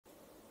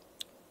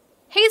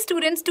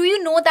students, do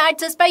you know that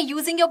just by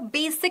using your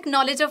basic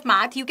knowledge of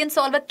math, you can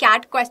solve a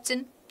CAT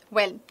question?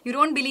 Well, you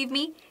don't believe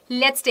me?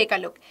 Let's take a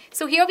look.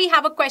 So here we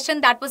have a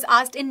question that was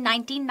asked in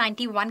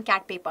 1991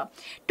 CAT paper.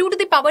 2 to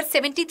the power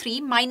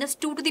 73 minus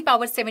 2 to the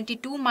power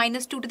 72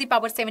 minus 2 to the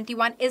power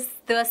 71 is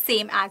the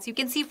same as. You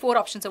can see 4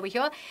 options over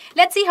here.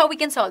 Let's see how we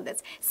can solve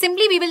this.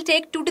 Simply we will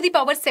take 2 to the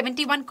power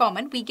 71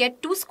 common. We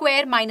get 2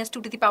 square minus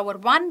 2 to the power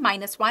 1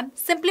 minus 1.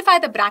 Simplify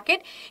the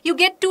bracket. You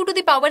get 2 to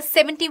the power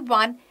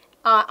 71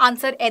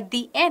 answer at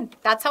the end.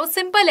 That's how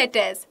simple it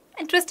is.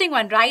 Interesting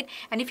one, right?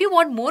 And if you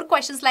want more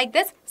questions like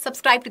this,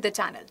 subscribe to the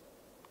channel.